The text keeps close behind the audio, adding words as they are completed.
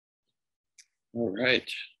All right.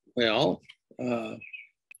 Well, I'll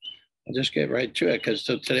just get right to it because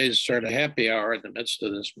today's sort of happy hour in the midst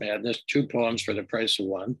of this madness. 2 poems for the price of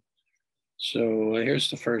 1. So here's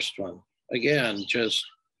the first one. Again, just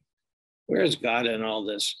where's God in all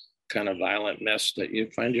this kind of violent mess that you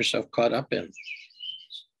find yourself caught up in?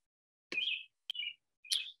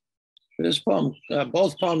 This poem,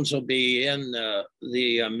 both poems will be in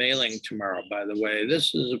the mailing tomorrow, by the way.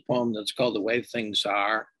 This is a poem that's called The Way Things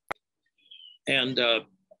Are. And I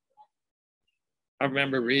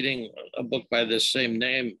remember reading a book by this same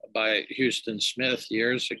name by Houston Smith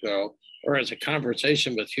years ago, or as a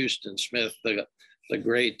conversation with Houston Smith, the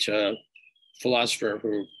great philosopher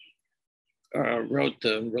who wrote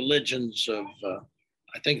the Religions of,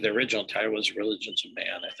 I think the original title was Religions of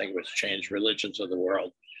Man. I think it was changed Religions of the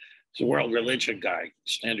World. He's a world religion guy,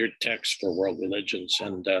 standard text for world religions.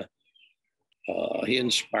 And he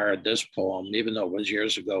inspired this poem, even though it was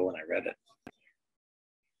years ago when I read it.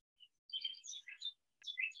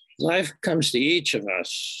 Life comes to each of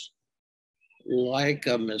us like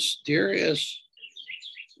a mysterious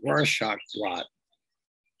Rorschach blot.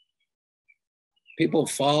 People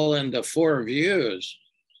fall into 4 views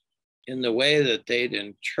in the way that they'd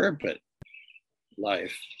interpret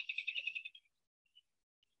life.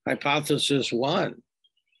 Hypothesis 1,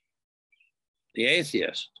 the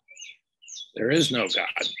atheist, there is no God.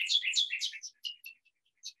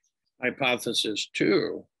 Hypothesis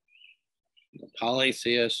 2, the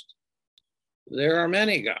polytheist, there are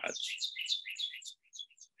many gods.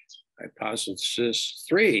 Hypothesis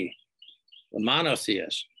 3, the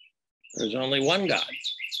monotheist, there's only one God.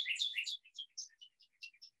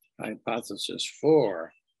 Hypothesis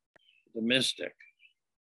 4, the mystic,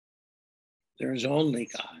 there's only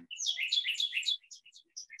God.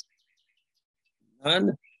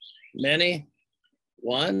 None, many,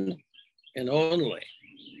 one, and only.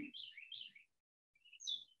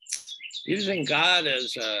 Using God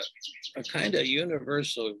as a kind of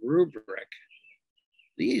universal rubric,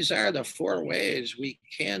 these are the 4 ways we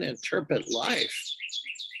can interpret life.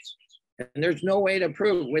 And there's no way to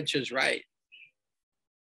prove which is right.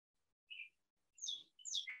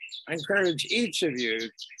 I encourage each of you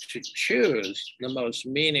to choose the most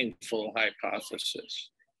meaningful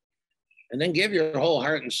hypothesis and then give your whole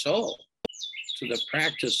heart and soul to the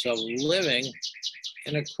practice of living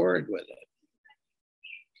in accord with it.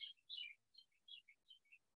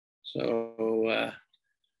 So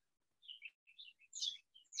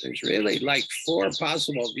there's really like 4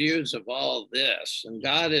 possible views of all this, and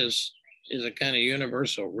God is a kind of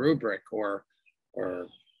universal rubric or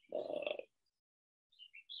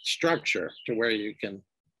structure to where you can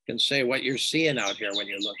say what you're seeing out here when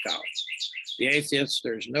you look out. The atheists,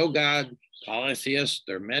 there's no God. Polytheists,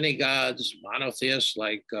 there are many gods. Monotheists,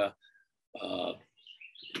 like the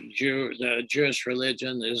Jewish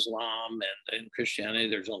religion, Islam, and Christianity,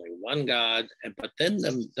 there's only one God. But then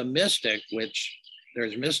the mystic, which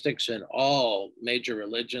there's mystics in all major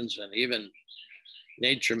religions and even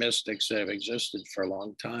nature mystics that have existed for a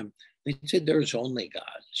long time. They said there's only God.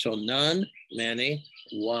 So none, many,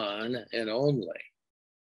 one, and only.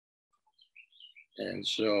 And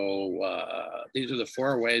so these are the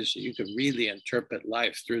 4 ways that you can really interpret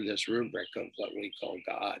life through this rubric of what we call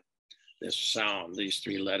God, this sound, these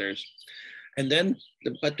 3 letters. And then,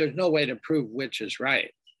 but there's no way to prove which is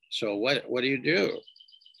right. So what do?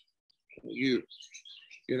 You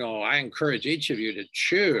know, I encourage each of you to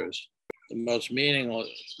choose the most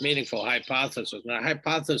meaningful hypothesis. Now, a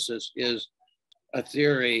hypothesis is a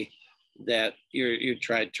theory that you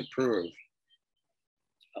tried to prove,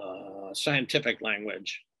 scientific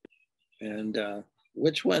language. And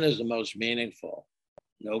which one is the most meaningful?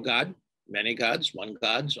 No God, many gods, one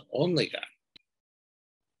God's only God.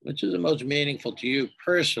 Which is the most meaningful to you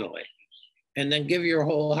personally? And then give your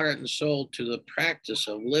whole heart and soul to the practice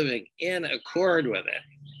of living in accord with it.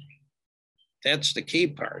 That's the key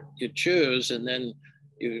part. You choose, and then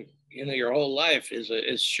you know your whole life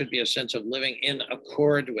should be a sense of living in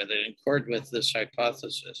accord with it, in accord with this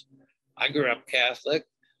hypothesis. I grew up Catholic.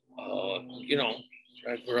 You know,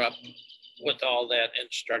 I grew up with all that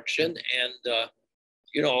instruction, and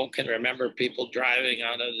you know, can remember people driving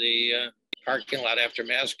out of the parking lot after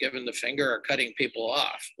Mass, giving the finger or cutting people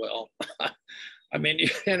off. Well, I mean,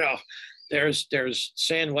 you know, there's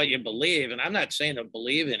saying what you believe, and I'm not saying to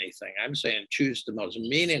believe anything. I'm saying choose the most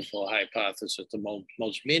meaningful hypothesis, the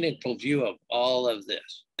most meaningful view of all of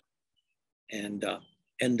this, and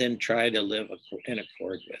then try to live in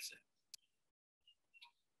accord with it.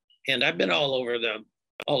 And I've been all over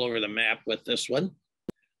the map with this one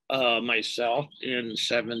myself in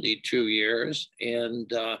 72 years, and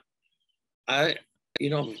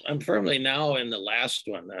I'm firmly now in the last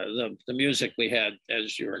one. The music we had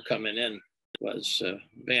as you were coming in was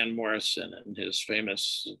Van Morrison and his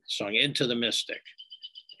famous song, Into the Mystic,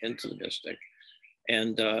 Into the Mystic.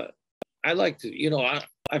 And I like to,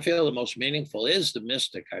 I feel the most meaningful is the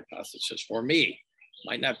mystic hypothesis for me.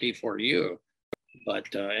 Might not be for you,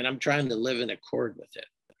 but, and I'm trying to live in accord with it.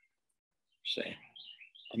 Say,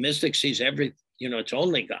 a mystic sees it's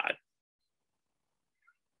only God.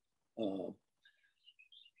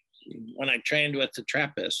 When I trained with the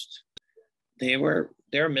Trappists,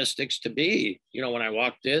 they're mystics to be. When I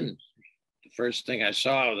walked in, the first thing I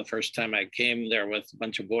saw the first time I came there with a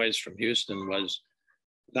bunch of boys from Houston was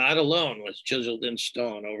God alone was chiseled in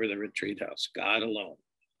stone over the retreat house. God alone.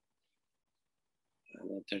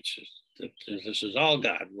 This is all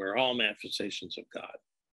God. We're all manifestations of God.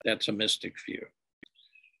 That's a mystic view.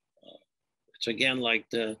 It's again like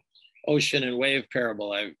the ocean and wave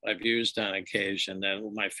parable I've used on occasion.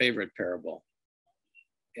 And my favorite parable.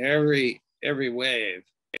 Every wave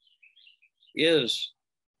is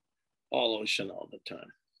all ocean all the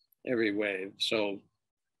time. Every wave. So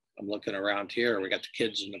I'm looking around here. We got the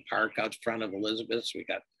kids in the park out front of Elizabeth's. We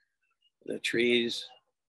got the trees,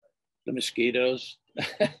 the mosquitoes,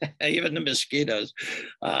 even the mosquitoes,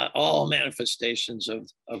 all manifestations of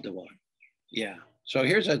the one. Yeah. So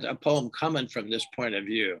here's a poem coming from this point of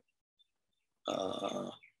view.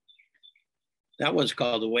 That was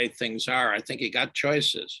called The Way Things Are. I think he got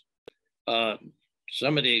choices.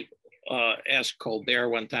 Somebody asked Colbert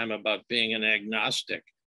one time about being an agnostic.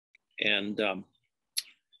 And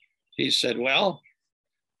he said, well,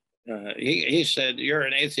 he said, you're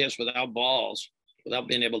an atheist without balls, without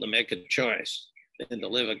being able to make a choice and to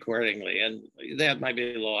live accordingly. And that might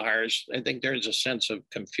be a little harsh. I think there's a sense of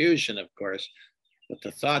confusion, of course, but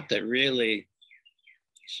the thought that really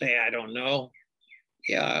say, I don't know.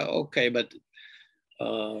 Yeah, okay, but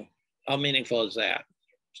how meaningful is that?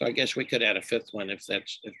 So I guess we could add a fifth one if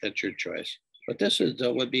that's your choice. But this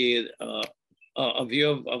would be a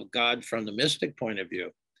view of God from the mystic point of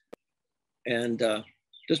view. And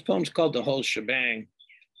this poem's called The Whole Shebang.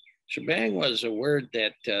 Shebang was a word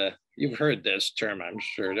that you've heard this term, I'm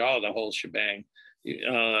sure. Oh, the whole shebang.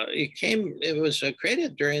 It was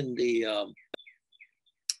created during the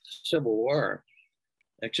Civil War.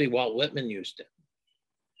 Actually, Walt Whitman used it.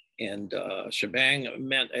 And shebang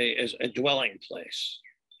meant a dwelling place.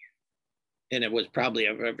 And it was probably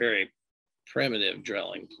a very primitive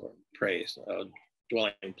dwelling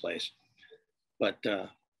place. But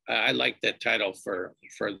I like that title for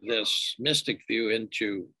this mystic view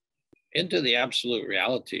into the absolute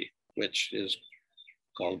reality, which is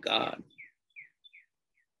called God.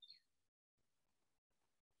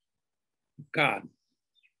 God.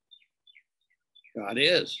 God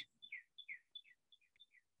is.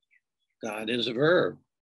 God is a verb.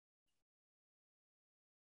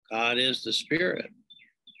 God is the Spirit.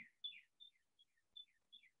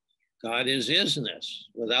 God is isness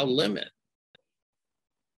without limit.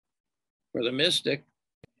 For the mystic,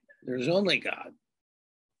 there's only God.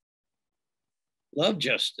 Love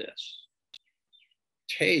just this.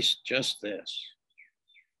 Taste just this.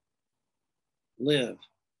 Live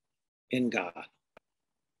in God.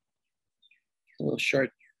 A little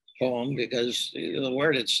short poem because the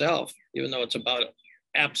word itself, even though it's about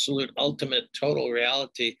absolute, ultimate, total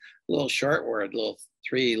reality, a little short word, little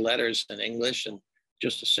 3 letters in English and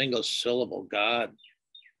just a single syllable, God.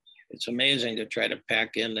 It's amazing to try to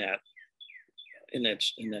pack in that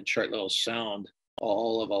short little sound,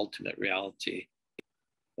 all of ultimate reality.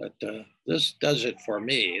 But this does it for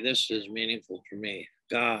me. This is meaningful for me.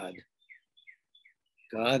 God.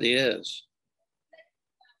 God is.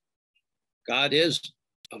 God is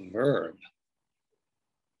a verb.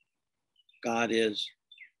 God is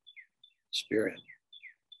Spirit.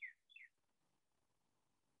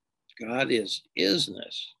 God is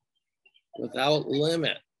isness without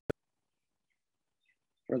limit.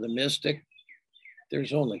 For the mystic,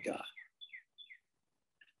 there's only God.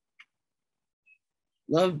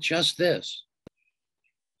 Love just this.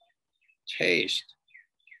 Taste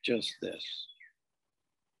just this.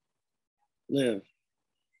 Live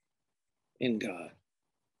in God.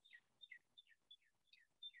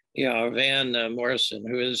 Yeah, Van Morrison,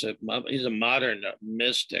 who is he's a modern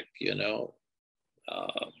mystic,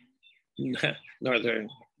 Northern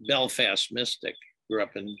Belfast mystic, grew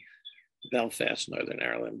up in Belfast, Northern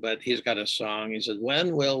Ireland, but he's got a song. He says,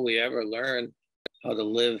 when will we ever learn how to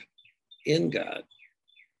live in God?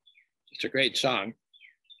 It's a great song.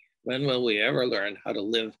 When will we ever learn how to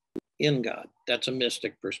live in God? That's a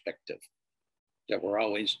mystic perspective, that we're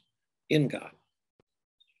always in God.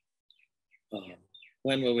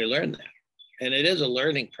 When will we learn that? And it is a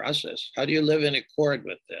learning process. How do you live in accord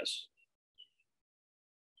with this?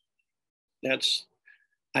 That's,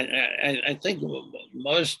 I think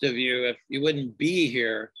most of you, if you wouldn't be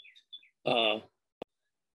here,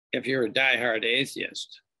 if you're a diehard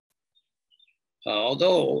atheist.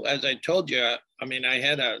 Although, as I told you, I mean, I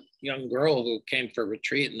had a young girl who came for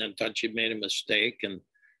retreat and then thought she'd made a mistake. And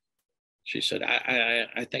she said,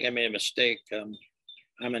 I think I made a mistake.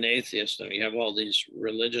 I'm an atheist and we have all these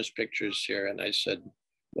religious pictures here. And I said,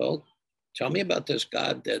 well, tell me about this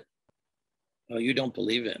God that you don't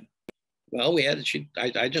believe in. Well,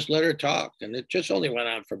 I just let her talk, and it just only went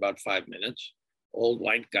on for about 5 minutes. Old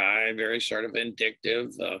white guy, very sort of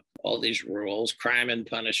vindictive, all these rules, crime and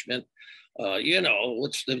punishment.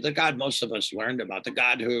 What's the God most of us learned about, the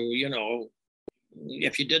God who,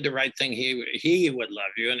 if you did the right thing, he would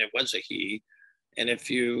love you, and it was a he. And if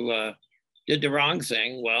you did the wrong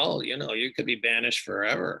thing, well, you could be banished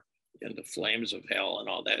forever into flames of hell and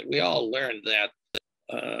all that. We all learned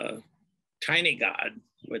that tiny God,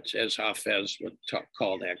 which as Hafez would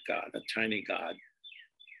call that God, a tiny God.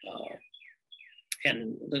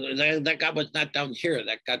 And that God was not down here,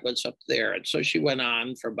 that God was up there. And so she went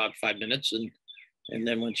on for about 5 minutes. And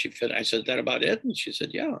then when she fit, I said, that about it? And she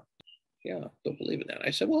said, yeah, don't believe in that.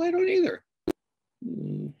 I said, well, I don't either.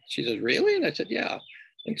 She said, really? And I said, yeah.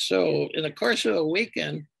 And so in the course of a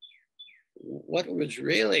weekend, what was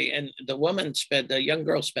really, and the young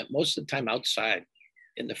girl spent most of the time outside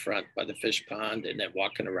in the front by the fish pond, and then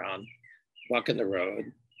walking the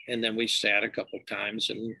road. And then we sat a couple of times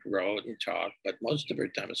and rode and talked, but most of her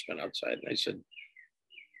time was spent outside. And I said,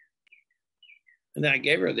 and then I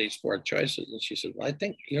gave her these 4 choices, and she said, well, I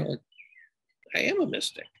think, I am a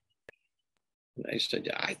mystic. And I said,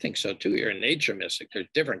 yeah, I think so too. You're a nature mystic. There's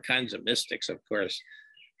different kinds of mystics, of course.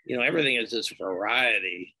 Everything is this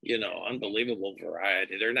variety, unbelievable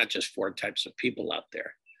variety. There are not just 4 types of people out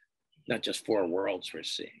there, not just 4 worlds we're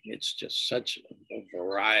seeing. It's just such a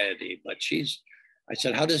variety. But I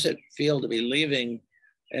said, how does it feel to be leaving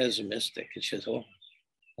as a mystic? And she says, oh,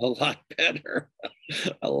 a lot better,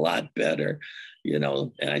 a lot better,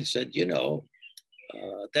 And I said,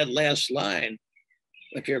 that last line,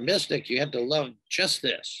 if you're a mystic, you have to love just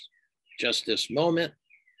this moment,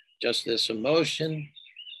 just this emotion,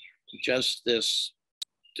 just this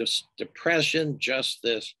depression, just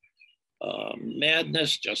this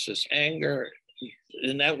madness, just this anger.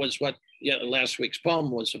 And that was what last week's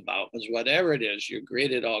poem was about, was whatever it is, you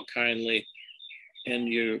greet it all kindly, and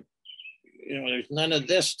there's none of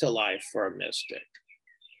this to life for a mystic.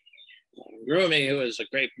 Rumi, who was a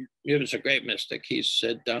great mystic, he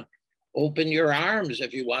said, open your arms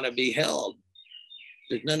if you want to be held.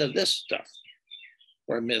 There's none of this stuff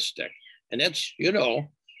for a mystic. And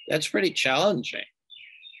that's pretty challenging.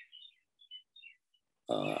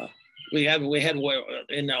 We had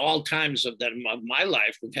in all times of my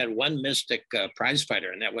life, we've had one mystic prize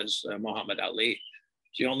fighter, and that was Muhammad Ali.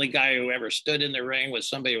 He's the only guy who ever stood in the ring with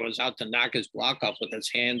somebody who was out to knock his block off with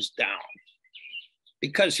his hands down,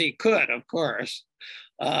 because he could, of course.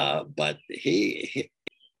 But he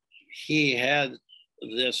had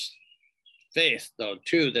this faith, though,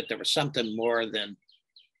 too, that there was something more than,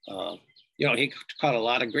 he caught a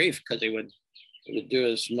lot of grief because he would do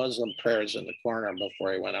his Muslim prayers in the corner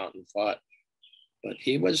before he went out and fought. But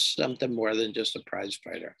he was something more than just a prize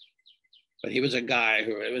fighter. But he was a guy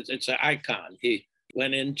it's an icon. He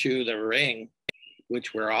went into the ring,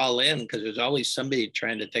 which we're all in, because there's always somebody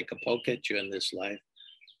trying to take a poke at you in this life,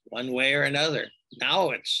 one way or another. Now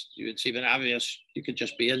it's even obvious. You could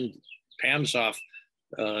just be in Pam's off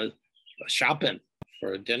shopping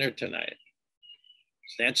for dinner tonight.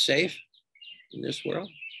 Is that safe in this world?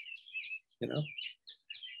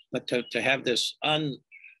 But to have this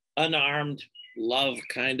unarmed love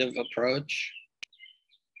kind of approach,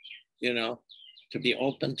 to be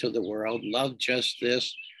open to the world, love just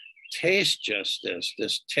this, taste just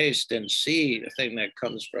this taste and see, the thing that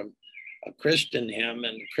comes from a Christian hymn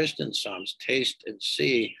and Christian psalms, taste and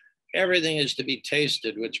see. Everything is to be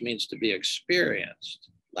tasted, which means to be experienced.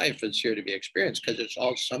 Life is here to be experienced because it's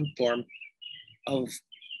all some form of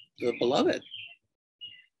the beloved,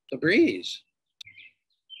 the breeze,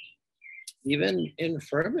 even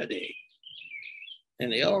infirmity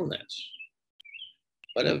and illness.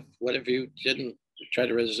 What if you didn't try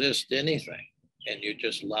to resist anything and you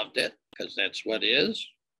just loved it because that's what is?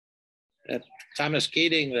 Thomas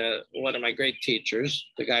Keating, one of my great teachers,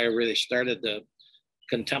 the guy who really started the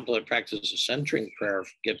contemplative practice of centering prayer,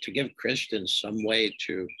 to give Christians some way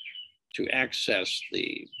to access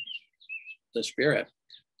the spirit.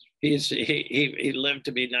 He lived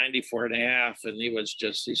to be 94 and a half, and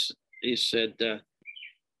he said,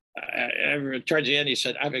 towards the end, he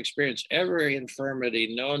said, "I've experienced every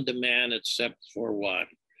infirmity known to man except for one,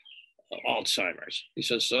 Alzheimer's." He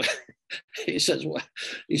says, "So," he says, "Well,"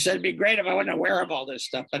 he said, "it'd be great if I wasn't aware of all this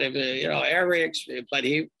stuff, but if but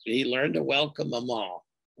he learned to welcome them all."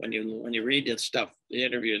 When you read his stuff, the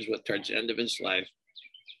interviews with towards the end of his life,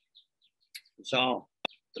 it's all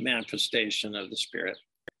the manifestation of the Spirit,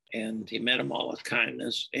 and he met them all with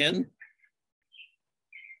kindness and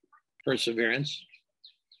perseverance.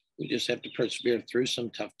 We just have to persevere through some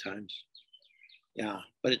tough times. Yeah,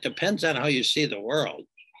 but it depends on how you see the world.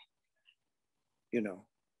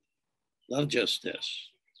 Love justice,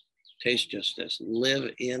 taste justice,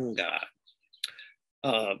 live in God.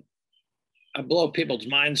 I blow people's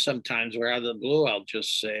minds sometimes where out of the blue, I'll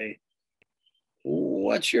just say,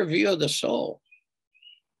 "What's your view of the soul?"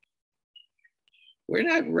 We're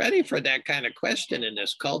not ready for that kind of question in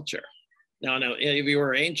this culture. Now, if you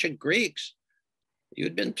were ancient Greeks,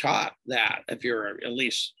 you'd been taught that. If you're at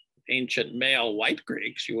least ancient male white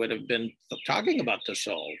Greeks, you would have been talking about the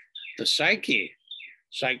soul, the psyche.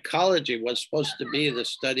 Psychology was supposed to be the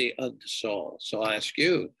study of the soul. So I ask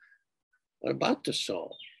you, what about the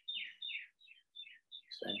soul?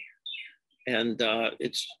 And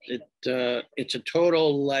it's a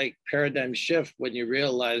total paradigm shift when you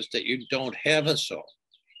realize that you don't have a soul.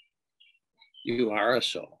 You are a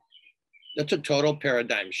soul. That's a total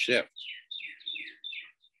paradigm shift.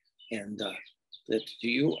 And that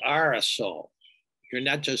you are a soul. You're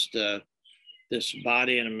not just this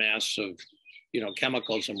body and a mass of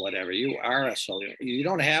chemicals and whatever. You are a soul. You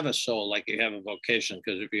don't have a soul like you have a vocation,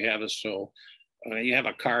 because if you have a soul, you have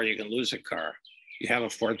a car, you can lose a car. You have a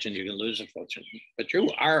fortune, you can lose a fortune. But you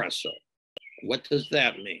are a soul. What does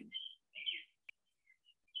that mean?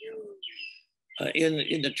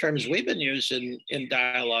 In the terms we've been using in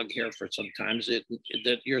dialogue here for some times,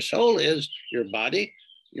 that your soul is your body,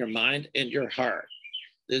 your mind, and your heart.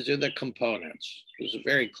 These are the components. This is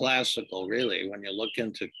very classical, really, when you look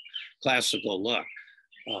into classical look.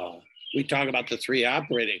 We talk about the three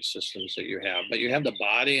operating systems that you have, but you have the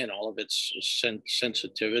body and all of its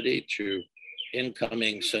sensitivity to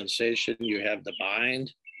incoming sensation. You have the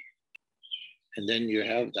mind, and then you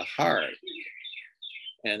have the heart.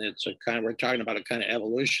 And it's we're talking about a kind of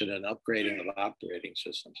evolution and upgrading of operating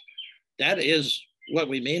systems. That is what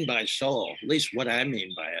we mean by soul, at least what I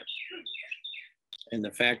mean by it. And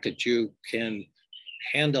the fact that you can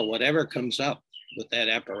handle whatever comes up with that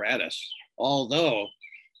apparatus. Although,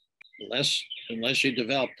 unless you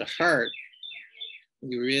develop the heart,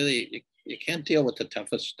 you can't deal with the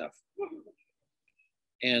toughest stuff.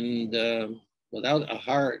 And without a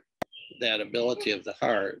heart, that ability of the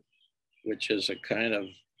heart, which is a kind of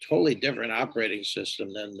totally different operating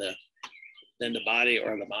system than the body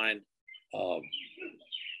or the mind,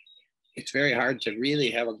 it's very hard to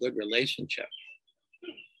really have a good relationship.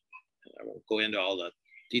 I won't go into all the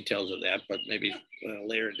details of that, but maybe at a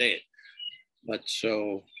later date. But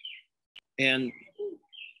and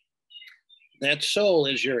that soul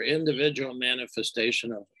is your individual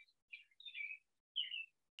manifestation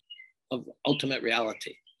of ultimate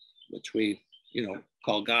reality, which we,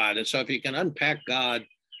 call God. And so if you can unpack God,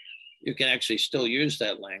 you can actually still use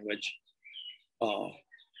that language.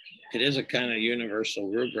 It is a kind of universal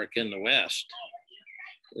rubric in the West.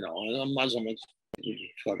 A Muslim is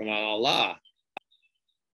talking about Allah.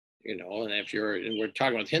 And we're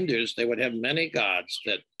talking with Hindus, they would have many gods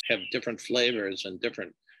that have different flavors and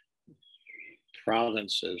different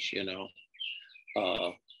provinces, to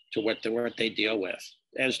what they deal with,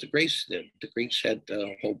 as the Greeks did. The Greeks had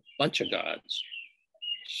a whole bunch of gods.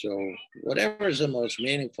 So whatever is the most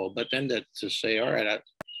meaningful, but then to say, all right,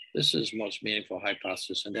 this is the most meaningful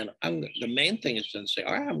hypothesis. And then the main thing is to say,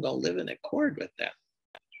 all right, I'm going to live in accord with that.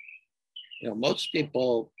 Most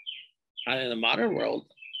people in the modern world,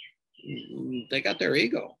 they got their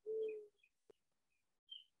ego.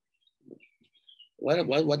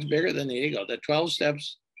 What's bigger than the ego? The 12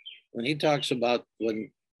 steps, when he talks about,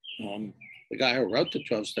 when the guy who wrote the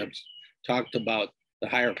 12 steps talked about the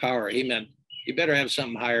higher power, he meant you better have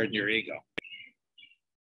something higher than your ego.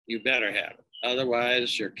 You better have it.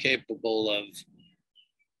 Otherwise, you're capable of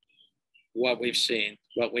what we've seen,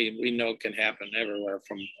 what we know can happen everywhere,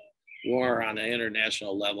 from war on an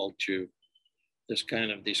international level to these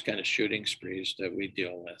kind of shooting sprees that we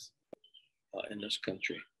deal with in this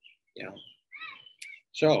country. Yeah.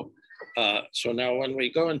 So now when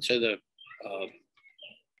we go into the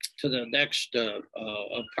next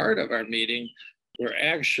part of our meeting, we're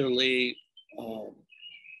actually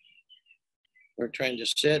we're trying to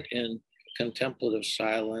sit in contemplative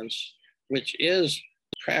silence, which is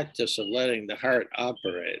practice of letting the heart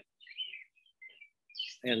operate.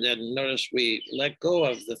 And then notice we let go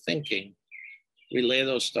of the thinking. We lay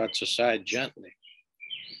those thoughts aside gently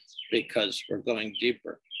because we're going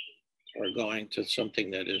deeper. We're going to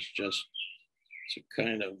something that is just, it's a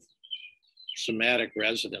kind of somatic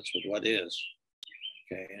resonance with what is.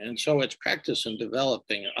 Okay, and so it's practice in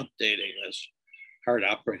developing and updating this heart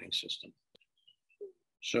operating system.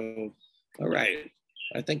 So, all right,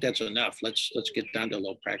 I think that's enough. Let's get down to a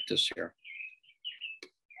little practice here.